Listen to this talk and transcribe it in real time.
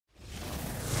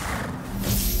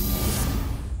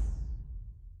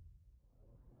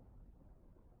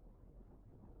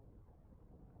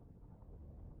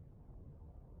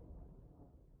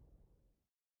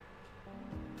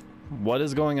What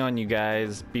is going on, you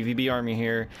guys? BVB Army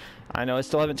here. I know I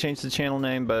still haven't changed the channel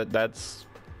name, but that's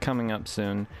coming up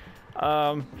soon.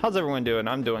 How's everyone doing?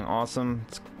 I'm doing awesome.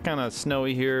 It's kind of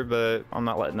snowy here, but I'm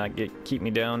not letting that keep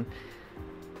me down.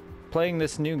 Playing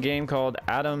this new game called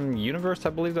Atom Universe,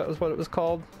 I believe that was what it was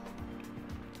called.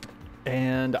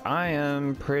 And I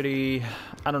am pretty...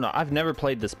 I don't know. I've never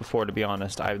played this before, to be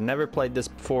honest. I've never played this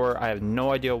before. I have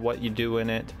no idea what you do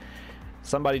in it.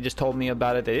 Somebody just told me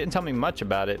about it. They didn't tell me much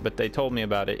about it, but they told me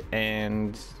about it.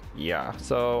 And yeah,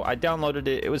 so I downloaded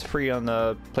it. It was free on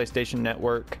the PlayStation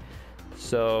Network.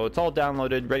 So it's all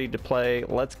downloaded, ready to play.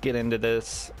 Let's get into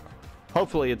this.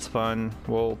 Hopefully it's fun.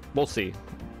 We'll see.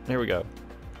 Here we go.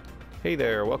 Hey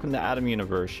there, welcome to Atom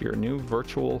Universe, your new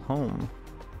virtual home.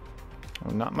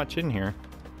 Well, not much in here.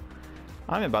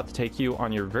 I'm about to take you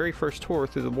on your very first tour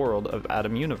through the world of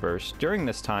Atom Universe. During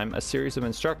this time, a series of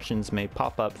instructions may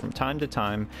pop up from time to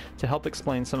time to help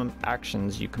explain some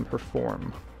actions you can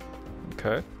perform.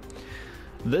 Okay.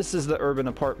 This is the urban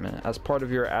apartment. As part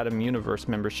of your Atom Universe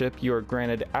membership, you are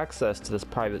granted access to this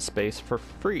private space for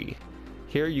free.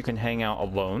 Here you can hang out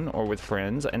alone or with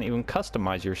friends and even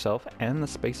customize yourself and the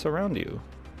space around you.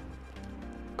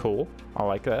 Cool. I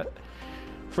like that.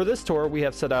 For this tour, we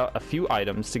have set out a few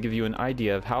items to give you an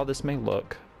idea of how this may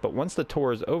look, but once the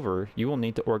tour is over, you will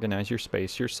need to organize your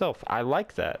space yourself. I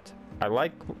like that. I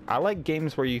like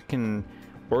games where you can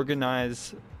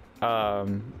organize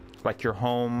like your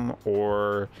home,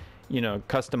 or you know,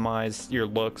 customize your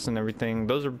looks and everything.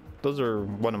 Those are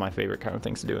one of my favorite kind of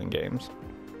things to do in games,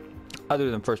 other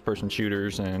than first-person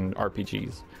shooters and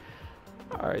RPGs.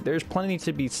 Alright, there's plenty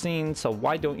to be seen, so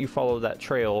why don't you follow that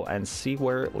trail and see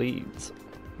where it leads?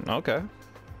 Okay.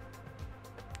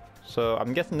 So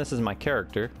I'm guessing this is my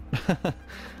character.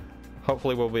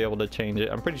 Hopefully we'll be able to change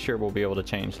it. I'm pretty sure we'll be able to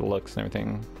change the looks and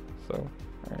everything. So,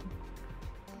 alright.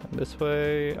 This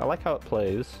way. I like how it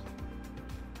plays.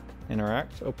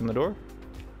 Interact. Open the door.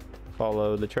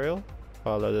 Follow the trail.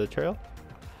 Follow the trail.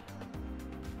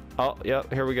 Oh,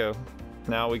 yep, here we go.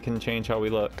 Now we can change how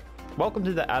we look. Welcome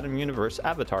to the Atom Universe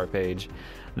avatar page.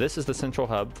 This is the central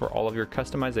hub for all of your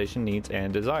customization needs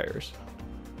and desires.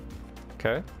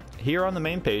 Okay. Here on the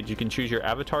main page, you can choose your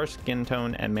avatar skin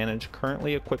tone and manage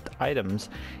currently equipped items,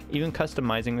 even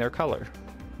customizing their color.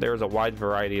 There is a wide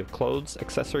variety of clothes,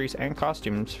 accessories, and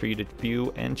costumes for you to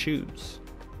view and choose.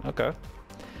 Okay.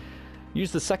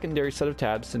 Use the secondary set of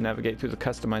tabs to navigate through the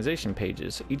customization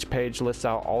pages. Each page lists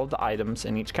out all of the items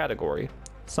in each category.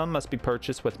 Some must be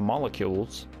purchased with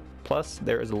molecules, plus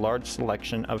there is a large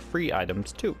selection of free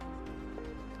items too.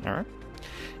 Alright.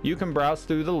 You can browse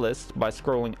through the list by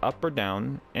scrolling up or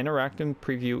down, interact and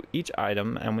preview each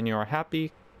item, and when you are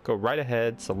happy, go right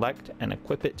ahead, select, and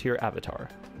equip it to your avatar.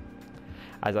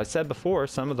 As I said before,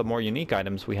 some of the more unique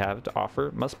items we have to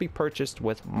offer must be purchased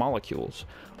with molecules,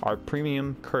 our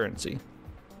premium currency.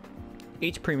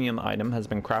 Each premium item has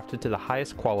been crafted to the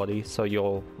highest quality, so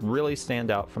you'll really stand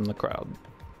out from the crowd.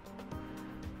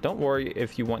 Don't worry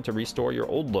if you want to restore your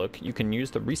old look, you can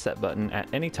use the reset button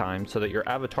at any time so that your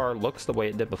avatar looks the way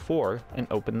it did before and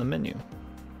open the menu.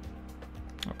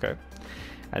 Okay,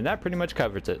 and that pretty much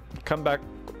covers it. Come back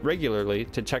regularly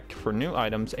to check for new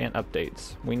items and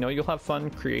updates. We know you'll have fun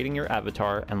creating your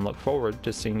avatar and look forward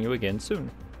to seeing you again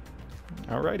soon.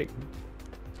 Alrighty.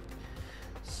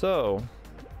 So,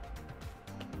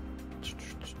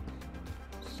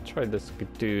 let's try this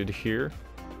dude here.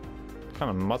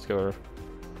 Kind of muscular.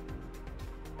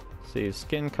 See,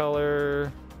 skin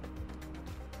color.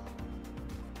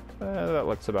 That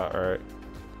looks about right.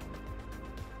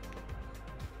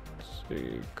 Let's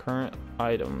see, current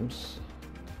items.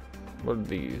 What are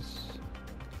these?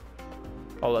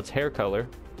 Oh, that's hair color.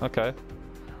 Okay.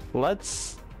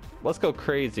 Let's go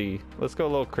crazy. Let's go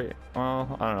a little crazy.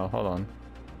 Well, I don't know. Hold on.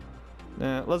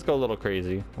 Let's go a little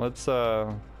crazy. Let's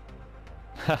have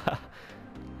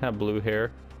blue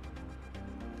hair.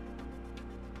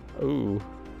 Ooh.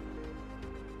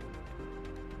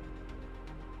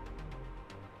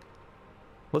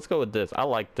 Let's go with this. I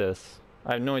like this.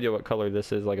 I have no idea what color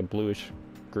this is, like a bluish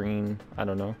green. I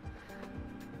don't know.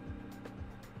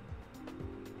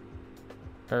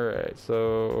 Alright,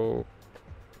 so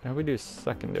how do we do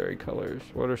secondary colors?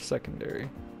 What are secondary?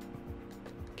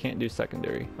 Can't do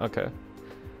secondary. Okay.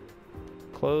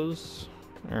 Clothes.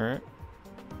 Alright.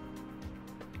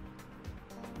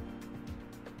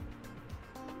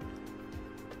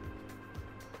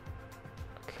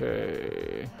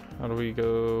 Okay. How do we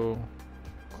go?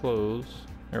 Clothes.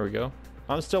 There we go.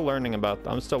 I'm still learning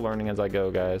as I go,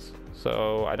 guys.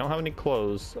 So I don't have any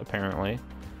clothes apparently.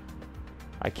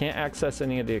 I can't access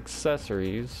any of the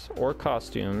accessories or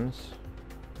costumes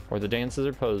or the dances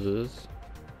or poses.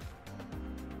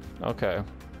 Okay.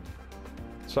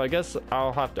 So I guess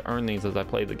I'll have to earn these as I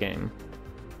play the game.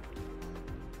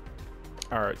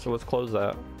 Alright, so let's close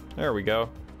that. There we go.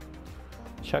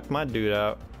 Check my dude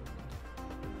out.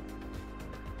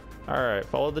 Alright,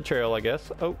 follow the trail, I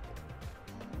guess. Oh.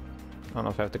 I don't know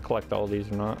if I have to collect all these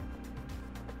or not.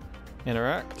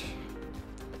 Interact.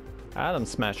 Atom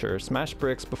Smasher. Smash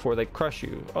bricks before they crush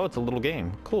you. Oh, it's a little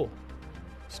game. Cool.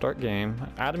 Start game.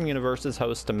 Atom Universe is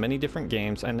host to many different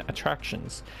games and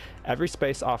attractions. Every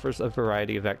space offers a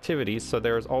variety of activities, so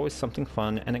there is always something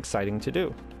fun and exciting to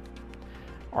do.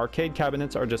 Arcade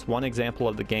cabinets are just one example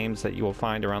of the games that you will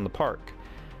find around the park.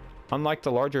 Unlike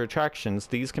the larger attractions,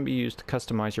 these can be used to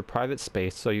customize your private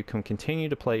space so you can continue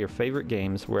to play your favorite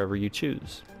games wherever you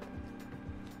choose.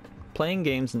 Playing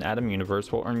games in Atom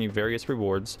Universe will earn you various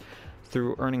rewards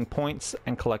through earning points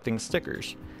and collecting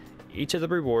stickers. Each of the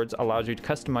rewards allows you to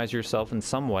customize yourself in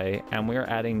some way, and we are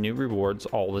adding new rewards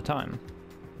all the time.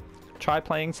 Try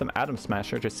playing some Atom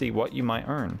Smasher to see what you might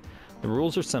earn. The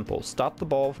rules are simple. Stop the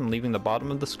ball from leaving the bottom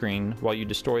of the screen while you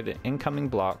destroy the incoming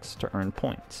blocks to earn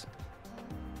points.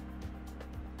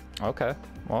 Okay,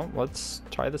 well, let's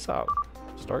try this out.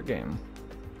 Start game.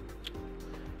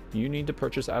 You need to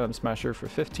purchase Atom Smasher for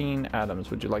 15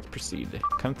 atoms. Would you like to proceed?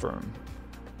 Confirm.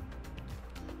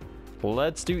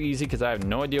 Let's do easy because I have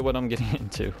no idea what I'm getting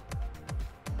into.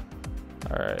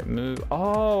 Alright, move.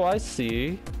 Oh, I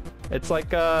see. It's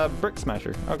like a brick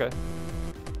smasher. Okay.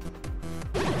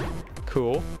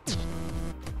 Cool.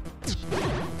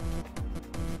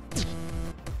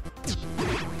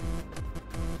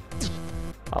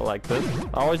 I like this.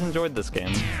 I always enjoyed this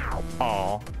game.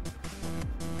 Aw.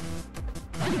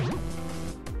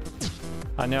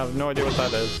 I now have no idea what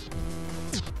that is.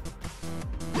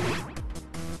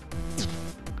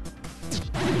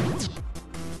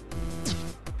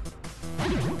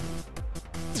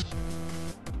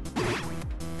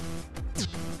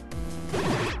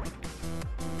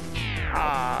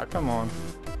 Ah, come on.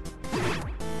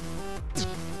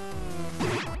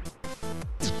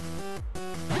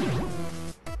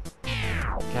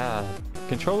 God,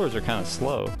 controllers are kind of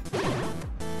slow.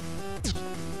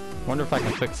 Wonder if I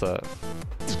can fix that.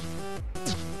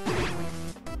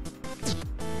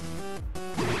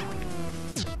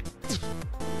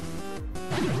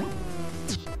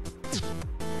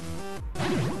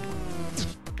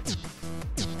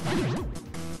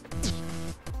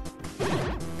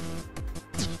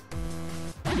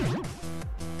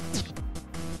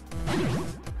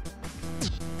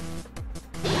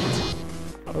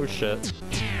 Oh shit.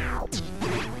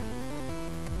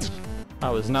 I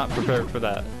was not prepared for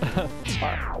that.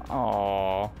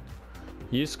 Aww.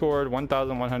 You scored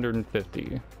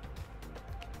 1,150.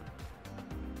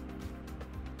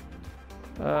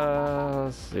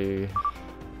 Let's see.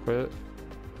 Quit.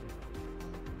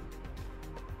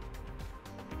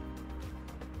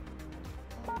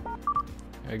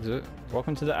 Exit.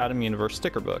 Welcome to the Atom Universe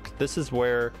sticker book. This is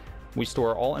where we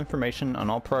store all information on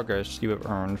all progress you have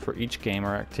earned for each game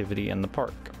or activity in the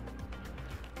park.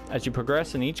 As you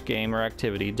progress in each game or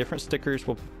activity, different stickers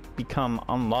will become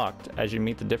unlocked as you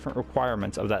meet the different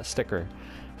requirements of that sticker.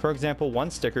 For example, one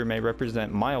sticker may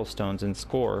represent milestones and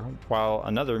score, while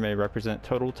another may represent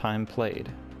total time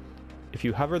played. If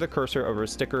you hover the cursor over a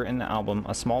sticker in the album,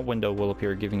 a small window will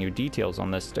appear giving you details on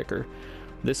this sticker.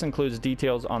 This includes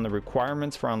details on the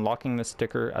requirements for unlocking the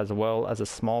sticker, as well as a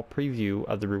small preview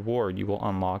of the reward you will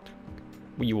unlock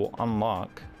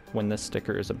when this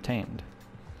sticker is obtained.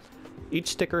 Each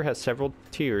sticker has several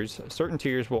tiers. Certain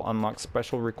tiers will unlock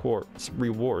special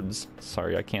rewards.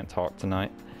 Sorry, I can't talk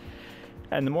tonight.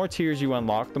 And the more tiers you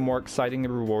unlock, the more exciting the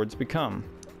rewards become.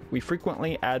 We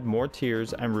frequently add more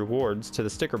tiers and rewards to the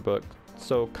sticker book,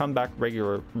 so come back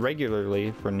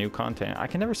regularly for new content. I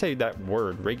can never say that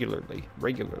word, regularly.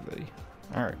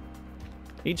 Alright.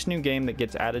 Each new game that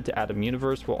gets added to Atom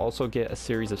Universe will also get a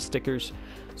series of stickers,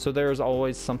 so there is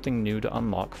always something new to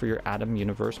unlock for your Atom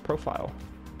Universe profile.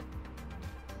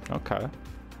 Okay.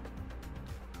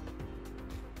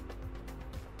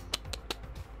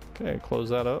 Okay, close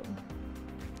that up.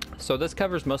 So this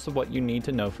covers most of what you need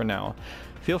to know for now.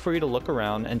 Feel free to look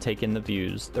around and take in the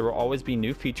views. There will always be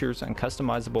new features and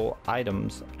customizable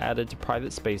items added to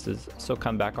private spaces, so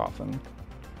come back often.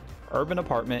 Urban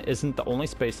Apartment isn't the only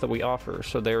space that we offer,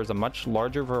 so there is a much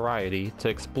larger variety to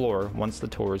explore once the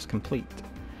tour is complete.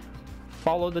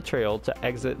 Follow the trail to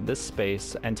exit this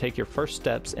space and take your first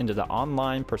steps into the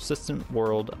online persistent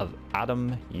world of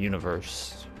Atom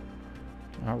Universe.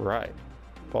 Alright,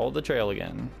 follow the trail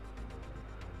again.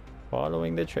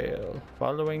 Following the trail,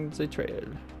 following the trail,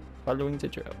 following the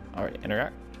trail. Alright,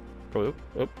 interact. Oop,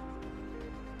 oop.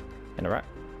 Interact.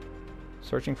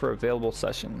 Searching for available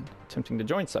session. Attempting to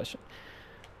join session.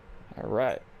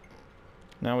 Alright.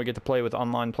 Now we get to play with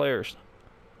online players.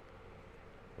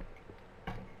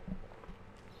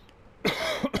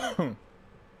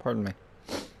 Pardon me.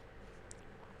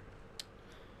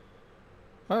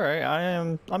 Alright,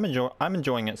 I'm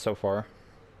enjoying it so far.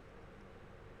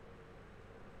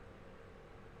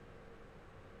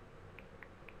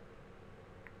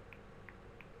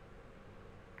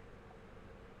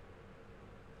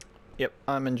 Yep,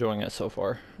 I'm enjoying it so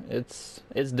far. It's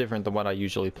different than what I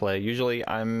usually play. Usually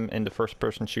I'm into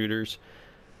first-person shooters.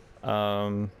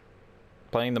 Playing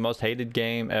the most hated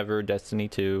game ever, Destiny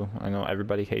 2. I know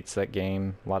everybody hates that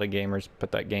game. A lot of gamers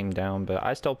put that game down, but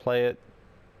I still play it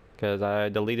because I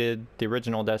deleted the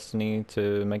original Destiny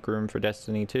to make room for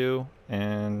Destiny 2,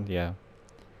 and yeah.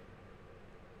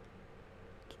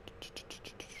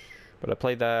 But I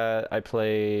play that. I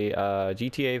play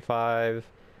GTA 5.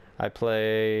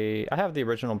 I have the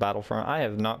original Battlefront. I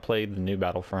have not played the new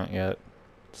Battlefront yet,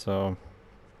 so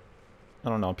I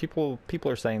don't know. People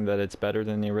are saying that it's better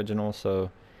than the original,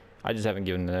 so I just haven't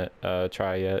given it a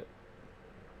try yet.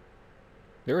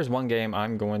 There is one game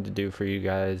I'm going to do for you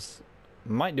guys.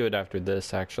 Might do it after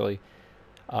this, actually.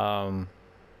 Man,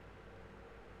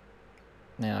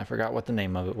 I forgot what the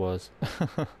name of it was.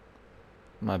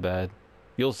 My bad.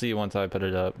 You'll see once I put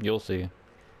it up. You'll see.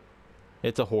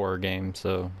 It's a horror game,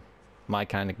 so my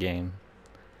kind of game.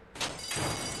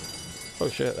 Oh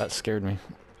shit, that scared me.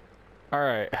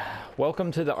 Alright,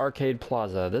 welcome to the Arcade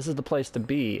Plaza. This is the place to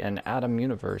be in Atom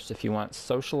Universe if you want to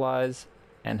socialize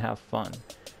and have fun.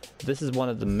 This is one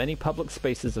of the many public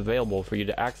spaces available for you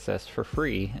to access for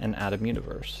free in Atom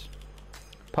Universe.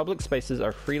 Public spaces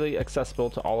are freely accessible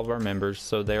to all of our members,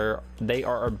 so they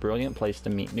are a brilliant place to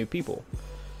meet new people.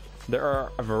 There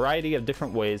are a variety of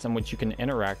different ways in which you can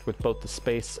interact with both the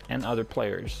space and other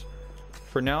players.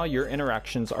 For now, your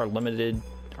interactions are limited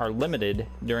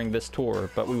during this tour,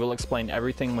 but we will explain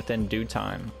everything within due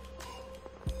time.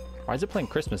 Why is it playing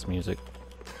Christmas music?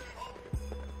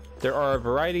 There are a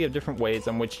variety of different ways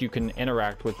in which you can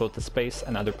interact with both the space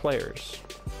and other players.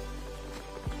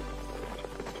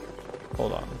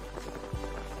 Hold on.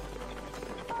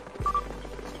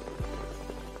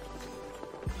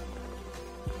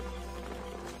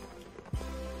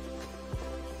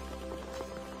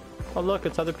 Oh look,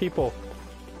 it's other people.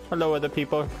 Hello, other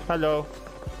people. Hello.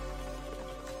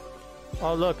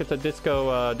 Oh look, it's a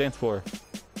disco dance floor.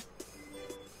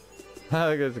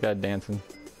 Look at this guy dancing.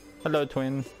 Hello,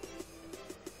 twin.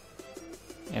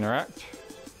 Interact.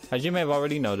 As you may have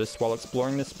already noticed, while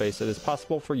exploring this space, it is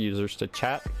possible for users to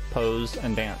chat, pose,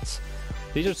 and dance.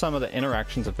 These are some of the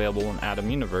interactions available in Atom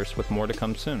Universe, with more to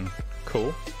come soon.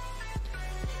 Cool.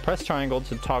 Press triangle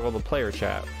to toggle the player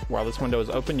chat. While this window is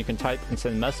open, you can type and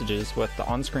send messages with the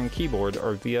on-screen keyboard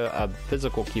or via a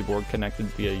physical keyboard connected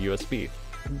via USB.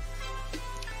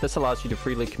 This allows you to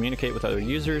freely communicate with other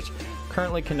users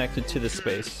currently connected to this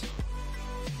space.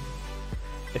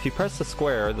 If you press the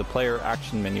square, the player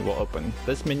action menu will open.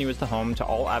 This menu is the home to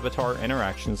all avatar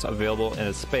interactions available in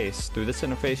a space. Through this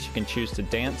interface, you can choose to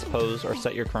dance, pose, or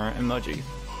set your current emoji.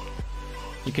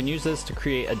 You can use this to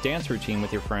create a dance routine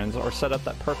with your friends or set up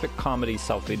that perfect comedy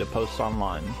selfie to post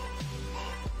online.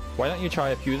 Why don't you try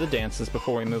a few of the dances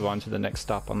before we move on to the next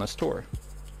stop on this tour?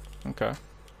 Okay.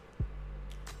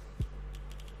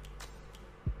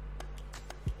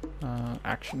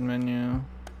 Action menu.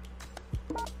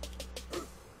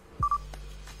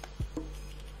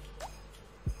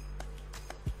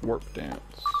 Warp dance.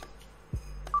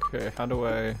 Okay, how do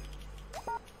I...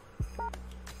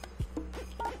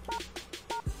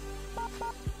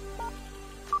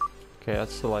 Okay,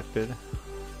 that's selected.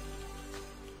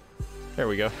 There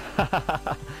we go.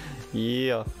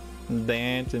 Yeah.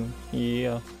 Dancing.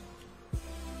 Yeah.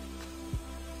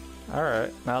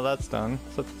 Alright, now that's done.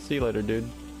 So see you later, dude.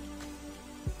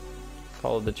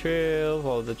 Follow the trail,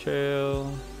 follow the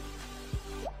trail.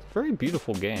 It's a very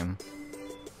beautiful game.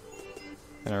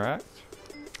 Interact.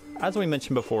 As we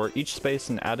mentioned before, each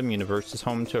space in Atom Universe is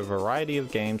home to a variety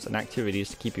of games and activities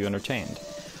to keep you entertained.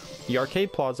 The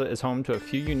Arcade Plaza is home to a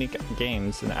few unique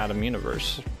games in Atom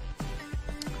Universe.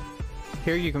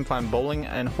 Here you can find bowling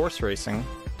and horse racing,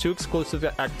 two exclusive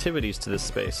activities to this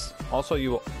space. Also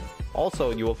you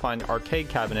will find arcade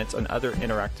cabinets and other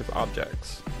interactive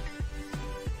objects.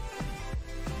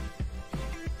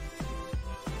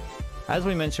 As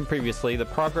we mentioned previously, the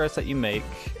progress that you make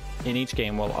in each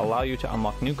game will allow you to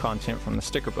unlock new content from the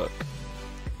sticker book.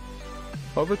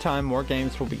 Over time, more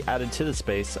games will be added to the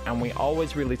space, and we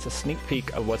always release a sneak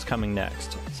peek of what's coming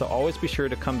next, so always be sure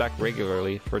to come back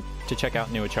regularly to check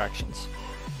out new attractions.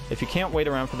 If you can't wait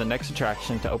around for the next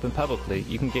attraction to open publicly,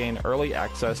 you can gain early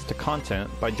access to content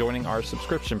by joining our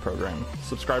subscription program.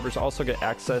 Subscribers also get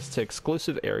access to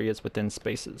exclusive areas within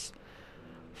spaces.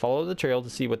 Follow the trail to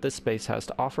see what this space has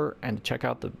to offer and to check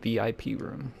out the VIP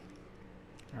room.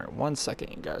 Alright, 1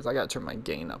 second, you guys. I gotta turn my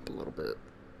gain up a little bit.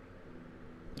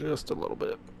 Just a little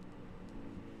bit.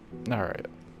 Alright.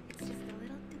 It's just a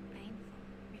little too painful.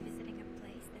 Revisiting a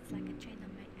place that's like a chain on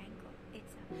my ankle.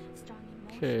 It's a strong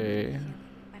emotion. Okay.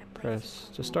 Press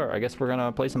to start. I guess we're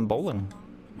gonna play some bowling.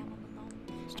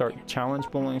 Start challenge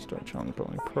bowling, start challenge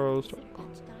bowling pro, start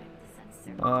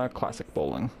classic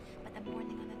bowling.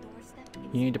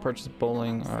 You need to purchase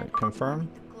bowling. Alright, confirm.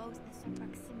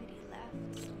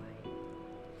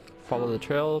 Follow the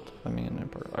trail.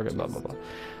 Okay, blah blah blah.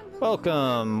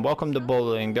 Welcome to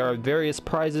bowling. There are various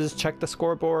prizes. Check the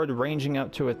scoreboard, ranging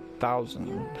up to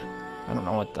 1,000. I don't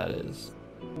know what that is.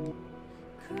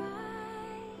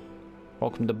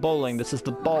 Welcome to bowling. This is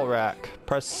the ball rack.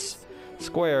 Press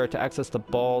square to access the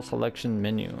ball selection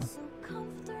menu.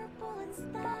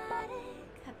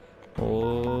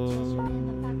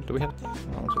 Oh, do we have?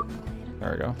 Oh,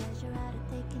 there we go.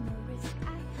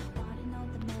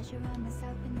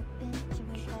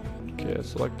 Okay,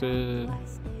 selected.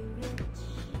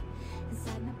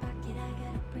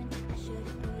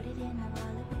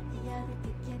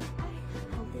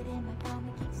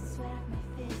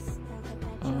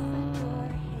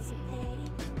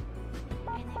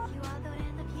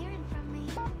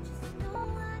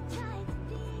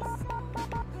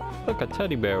 Look, a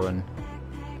teddy bear one.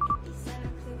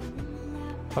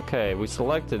 Okay, we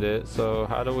selected it, so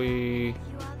how do we...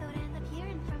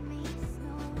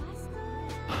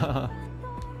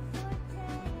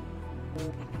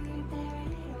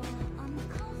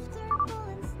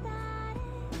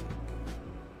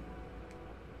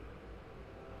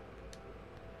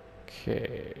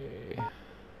 Okay.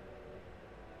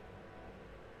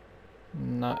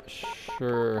 Not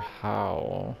sure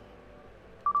how.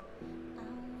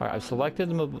 Alright, I've selected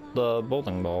the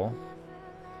bowling ball.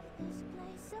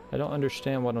 I don't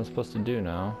understand what I'm supposed to do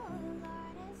now.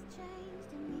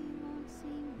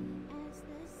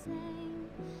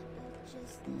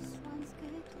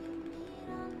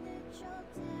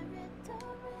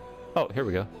 Oh, here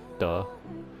we go. Duh.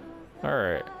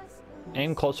 Alright.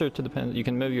 Aim closer to the pin. You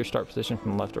can move your start position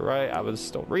from left to right. I was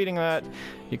still reading that.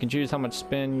 You can choose how much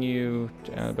spin you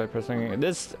by pressing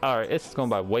this. Alright, it's going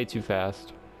by way too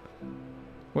fast.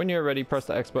 When you're ready, press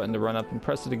the X button to run up and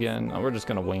press it again. Oh, we're just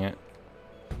gonna wing it.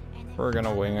 We're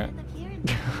gonna wing it.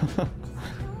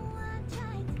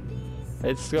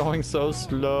 It's going so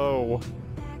slow.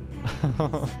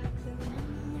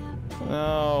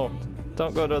 No.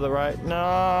 Don't go to the right.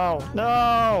 No.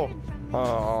 No.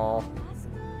 Oh.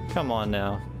 Come on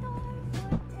now.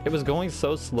 It was going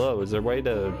so slow. Is there a way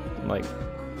to, like...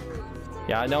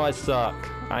 Yeah, I know I suck.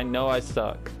 I know I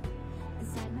suck.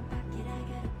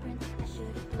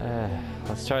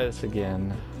 Let's try this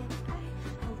again.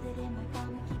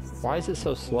 Why is it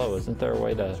so slow? Isn't there a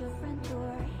way to...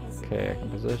 Okay, I can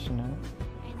position it.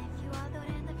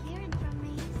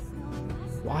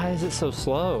 Why is it so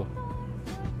slow?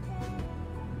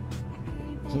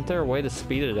 Isn't there a way to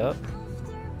speed it up?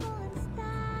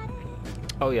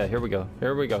 Oh yeah, here we go.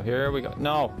 Here we go. Here we go.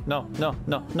 No, no, no,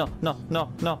 no, no, no, no,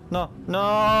 no, no,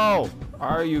 no!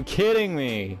 Are you kidding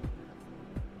me?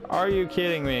 Are you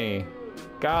kidding me?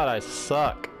 God, I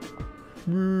suck.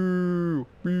 Woo,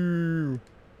 woo.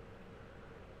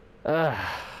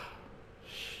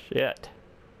 Shit.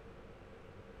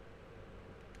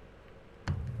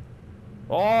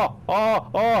 Oh, oh,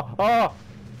 oh, oh!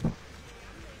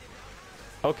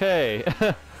 Okay.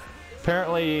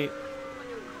 Apparently,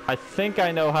 I think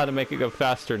I know how to make it go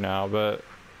faster now, but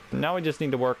now we just need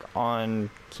to work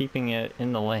on keeping it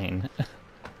in the lane.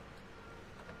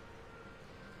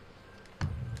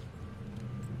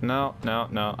 No, no,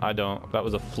 no, I don't. That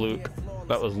was a fluke.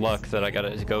 That was luck that I got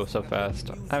it to go so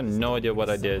fast. I have no idea what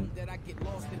I did.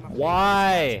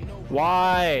 Why?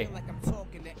 Why?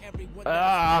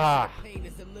 Ah!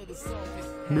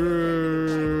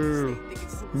 Boo!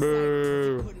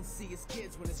 Boo!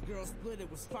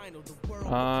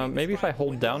 Maybe if I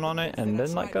hold down on it and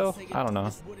then let go? I don't know.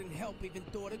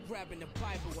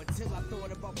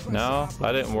 No,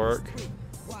 that didn't work.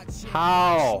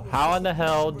 How? How in the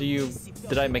hell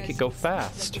did I make it go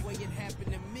fast?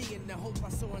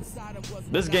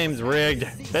 This game's rigged.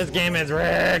 This game is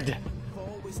rigged.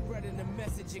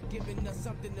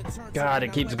 God,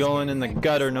 it keeps going in the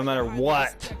gutter no matter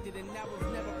what.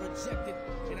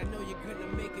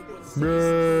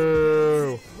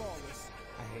 Bro.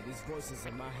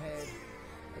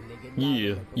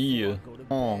 Yeah, yeah,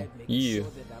 yeah.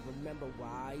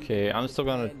 Okay, I'm still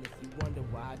gonna...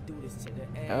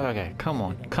 Okay, come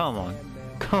on, come on,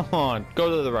 come on. Go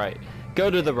to the right. Go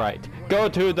to the right. Go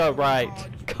to the right.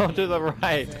 Go to the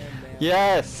right.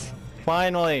 Yes!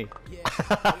 Finally!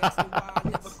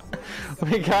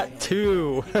 We got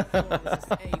 2!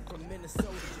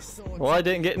 Well, I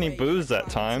didn't get any booze that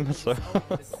time, so...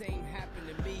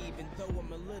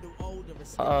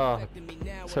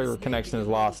 Server connection is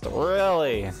lost.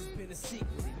 Really?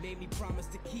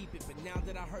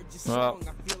 Well,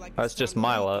 that's just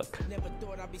my luck.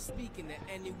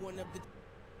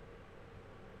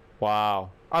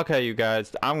 Wow. Okay, you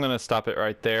guys, I'm gonna stop it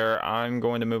right there. I'm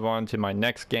going to move on to my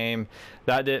next game.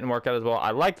 That didn't work out as well.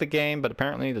 I like the game, but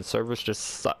apparently the servers just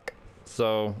suck.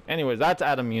 So, anyways, that's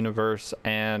Adam Universe,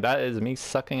 and that is me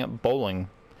sucking at bowling.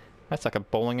 I suck at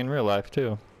bowling in real life,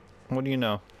 too. What do you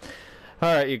know?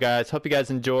 Alright, you guys, hope you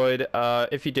guys enjoyed.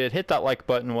 If you did, hit that like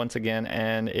button once again,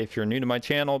 and if you're new to my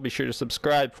channel, be sure to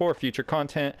subscribe for future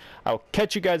content. I'll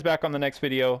catch you guys back on the next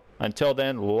video. Until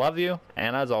then, love you,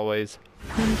 and as always,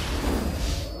 peace.